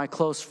with one of my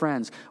close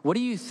friends. What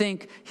do you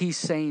think he's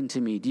saying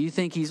to me? Do you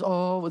think he's,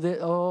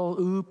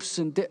 oops,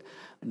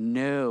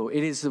 No,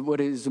 it is what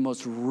is the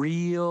most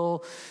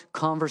real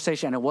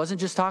conversation. And it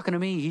wasn't just talking to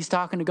me. He's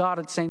talking to God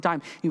at the same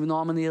time, even though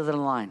I'm on the other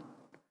line.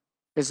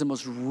 It's the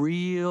most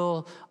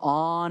real,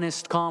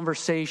 honest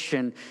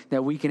conversation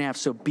that we can have.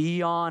 So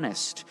be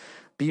honest.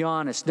 Be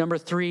honest. Number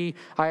 3,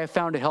 I have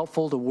found it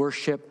helpful to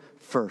worship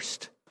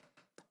first.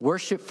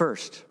 Worship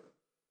first.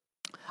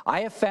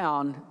 I have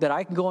found that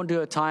I can go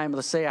into a time,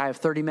 let's say I have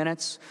 30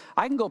 minutes.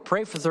 I can go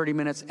pray for 30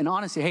 minutes, and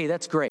honestly, hey,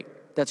 that's great.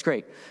 That's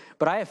great.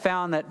 But I have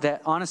found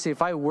that honestly,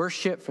 if I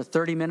worship for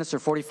 30 minutes or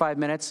 45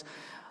 minutes,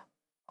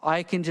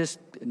 I can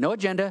no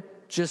agenda,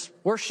 just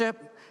worship.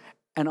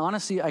 And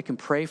honestly, I can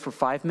pray for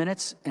 5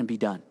 minutes and be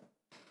done.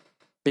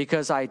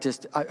 Because I'm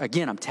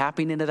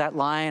tapping into that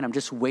line. I'm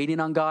just waiting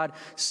on God,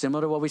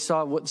 similar to what we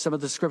saw, some of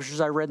the scriptures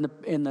I read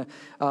in the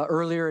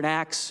earlier in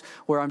Acts,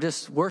 where I'm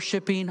just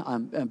worshiping.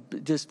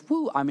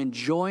 I'm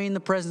enjoying the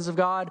presence of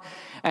God,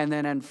 and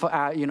then and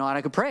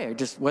I could pray.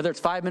 Whether it's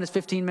 5 minutes,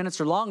 15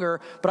 minutes, or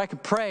longer, but I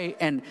could pray,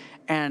 and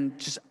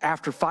just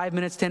after 5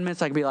 minutes, 10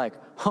 minutes, I could be like,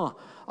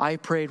 I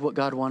prayed what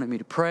God wanted me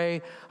to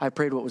pray. I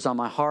prayed what was on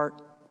my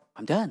heart.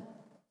 I'm done.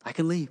 I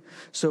can leave.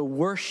 So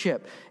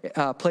worship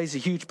plays a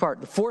huge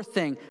part. The 4th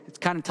thing, it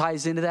kind of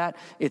ties into that,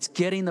 it's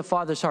getting the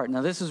Father's heart.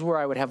 Now, this is where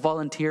I would have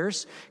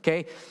volunteers,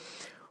 okay?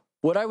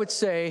 What I would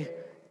say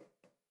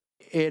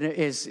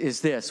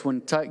is this, when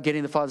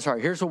getting the Father's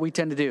heart. Here's what we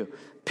tend to do.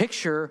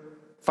 Picture,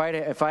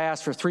 if I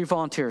ask for 3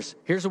 volunteers,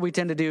 here's what we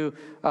tend to do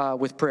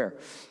with prayer.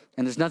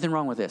 And there's nothing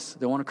wrong with this.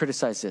 Don't want to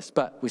criticize this.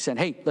 But we said,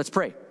 hey, let's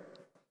pray.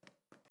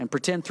 And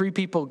pretend 3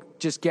 people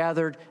just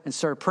gathered and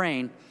started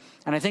praying.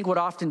 And I think what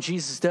often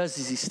Jesus does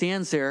is he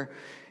stands there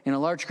in a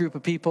large group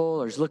of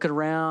people, or he's looking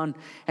around,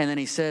 and then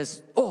he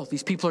says,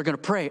 these people are going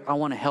to pray. I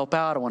want to help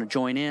out. I want to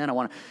join in. I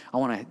want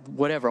to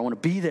whatever. I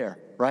want to be there,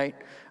 right?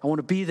 I want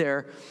to be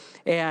there.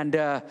 And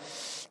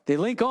they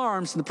link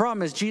arms, and the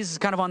problem is Jesus is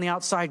kind of on the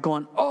outside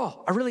going, I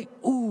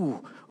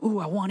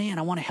want in.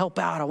 I want to help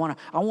out. I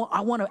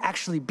want to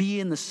actually be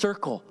in the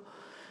circle.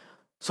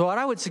 So what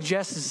I would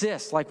suggest is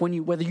this, like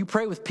whether you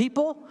pray with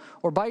people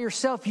or by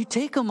yourself, you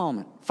take a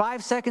moment,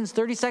 5 seconds,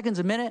 30 seconds,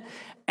 a minute,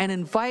 and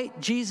invite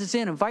Jesus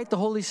in, invite the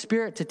Holy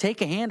Spirit to take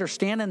a hand or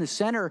stand in the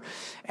center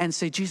and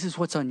say, Jesus,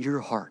 what's on your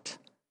heart?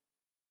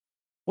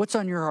 What's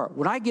on your heart?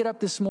 When I get up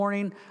this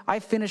morning, I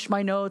finish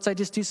my notes, I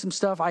just do some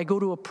stuff, I go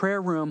to a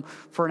prayer room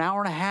for an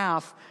hour and a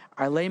half,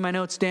 I lay my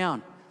notes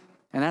down,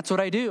 and that's what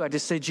I do. I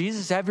just say,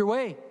 Jesus, have your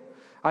way.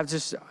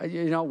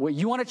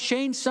 You want to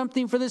change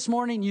something for this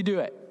morning, you do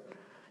it.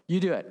 You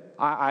do it.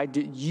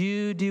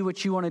 You do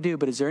what you want to do,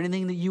 but is there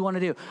anything that you want to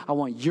do? I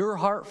want your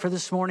heart for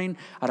this morning.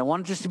 I don't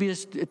want it just to be a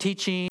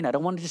teaching. I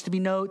don't want it just to be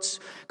notes.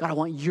 God, I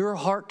want your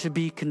heart to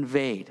be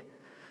conveyed.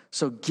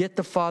 So get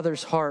the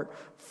Father's heart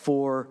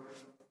for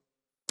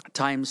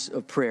times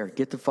of prayer.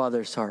 Get the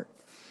Father's heart.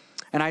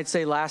 And I'd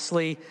say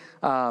lastly,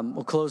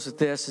 we'll close with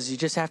this, is you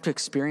just have to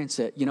experience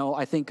it.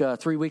 I think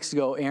 3 weeks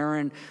ago,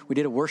 Aaron, we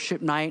did a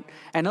worship night.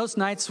 And those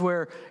nights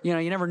where, you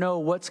never know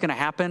what's going to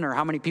happen or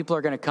how many people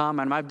are going to come.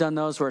 And I've done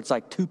those where it's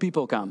like 2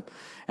 people come.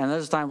 And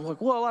those times,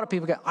 a lot of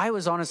people come. I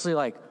was honestly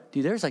like,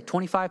 dude, there's like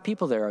 25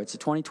 people there. It's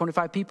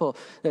 25 people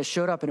that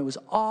showed up, and it was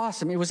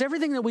awesome. It was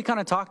everything that we kind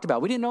of talked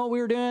about. We didn't know what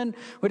we were doing.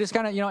 We just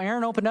kind of,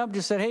 Aaron opened up and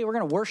just said, hey, we're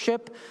going to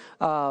worship.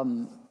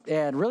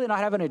 and really not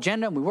have an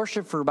agenda. And we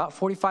worshiped for about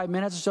 45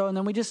 minutes or so, and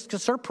then we just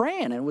started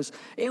praying. And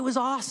it was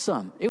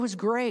awesome. It was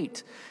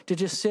great to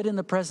just sit in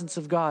the presence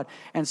of God.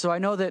 And so I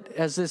know that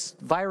as this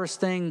virus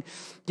thing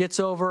gets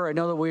over, I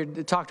know that we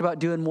talked about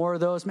doing more of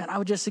those. Man, I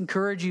would just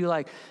encourage you,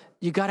 like,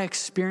 you got to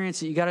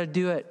experience it. You got to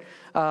do it.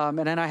 And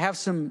then I have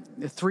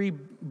 3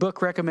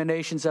 book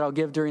recommendations that I'll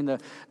give during the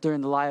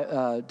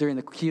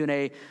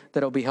Q&A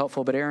that'll be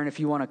helpful. But Aaron, if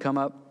you want to come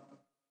up,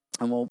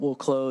 and we'll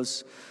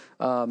close.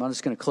 I'm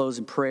just going to close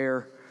in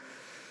prayer.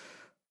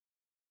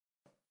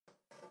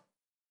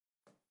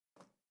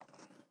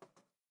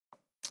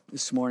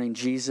 This morning,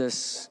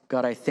 Jesus,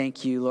 God, I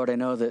thank you, Lord. I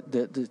know that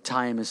the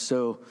time is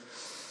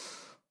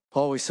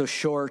always so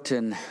short,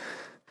 and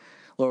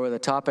Lord, with a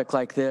topic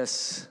like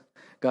this,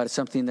 God, it's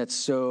something that's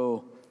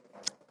so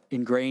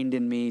ingrained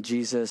in me,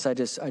 Jesus. I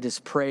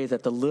just pray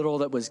that the little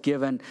that was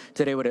given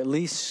today would at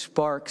least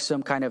spark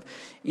some kind of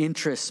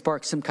interest,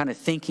 spark some kind of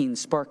thinking,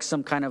 spark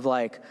some kind of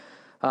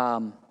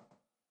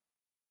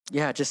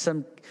just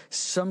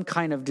some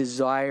kind of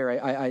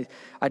desire.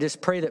 I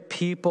just pray that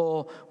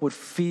people would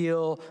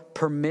feel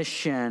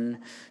permission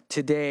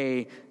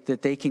today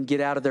that they can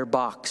get out of their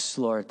box,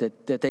 Lord,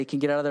 that they can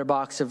get out of their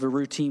box of a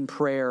routine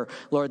prayer,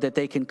 Lord, that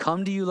they can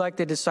come to you like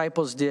the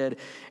disciples did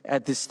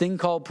at this thing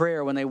called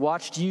prayer. When they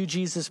watched you,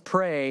 Jesus,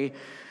 pray,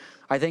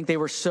 I think they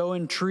were so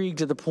intrigued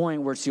to the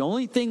point where it's the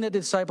only thing that the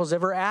disciples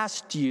ever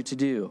asked you to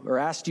do or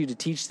asked you to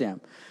teach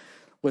them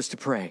was to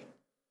pray.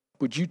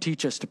 Would you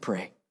teach us to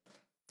pray?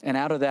 And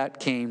out of that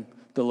came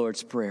the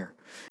Lord's Prayer.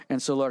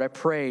 And so, Lord, I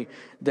pray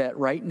that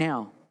right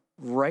now,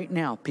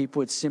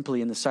 people would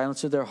simply, in the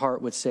silence of their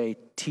heart, would say,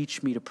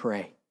 teach me to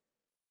pray.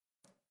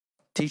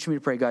 Teach me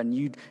to pray, God. And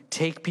you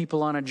take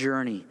people on a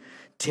journey.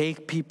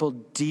 Take people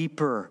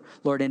deeper,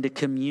 Lord, into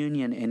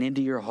communion and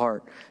into your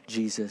heart,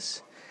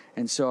 Jesus.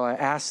 And so I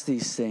ask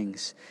these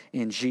things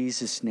in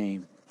Jesus'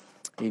 name.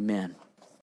 Amen.